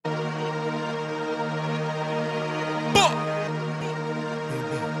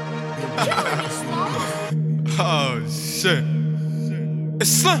Shit.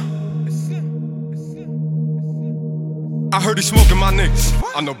 It's Slimm. I heard he smoking my niggas.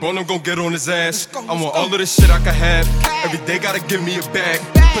 I know Bono gon' get on his ass. I want all of this shit I can have. Every day gotta give me a bag.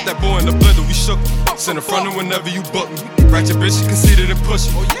 Put that boy in the blender, we shook him. Send a front whenever you book me. Ratchet bitch, she conceited and pushy.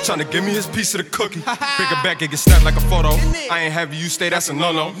 Tryna give me his piece of the cookie. Bigger back, it get snapped like a photo. I ain't having you stay, that's a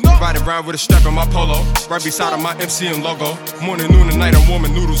no-no. Riding around with a strap in my polo. Right beside of my MCM logo. Morning, noon, and night, I'm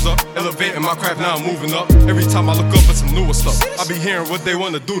warming noodles up. Elevating my craft, now I'm moving up. Every time I look up at some newer stuff, I be hearing what they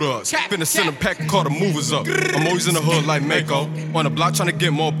wanna do to us. Finna send a pack and call the movers up. I'm always in the hood like Mako. On the block tryna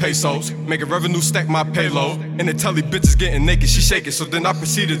get more pesos. Making revenue stack my payload. And they tell these bitches getting naked, she shaking. So then I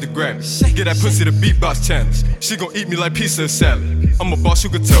proceeded to grab it. Get that pussy to beatbox challenge. She gon' eat me like pizza and salad. I'm a boss, you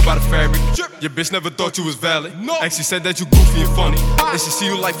can tell by the fabric. Your bitch never thought you was valid. And she said that you goofy and funny. And she see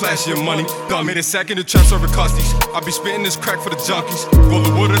you like flashy and money. Got me the sack in the trap serving custies. I be spitting this crack for the junkies. Roll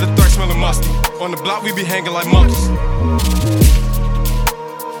the wood of the thrash smelling musty. On the block we be hanging like monkeys.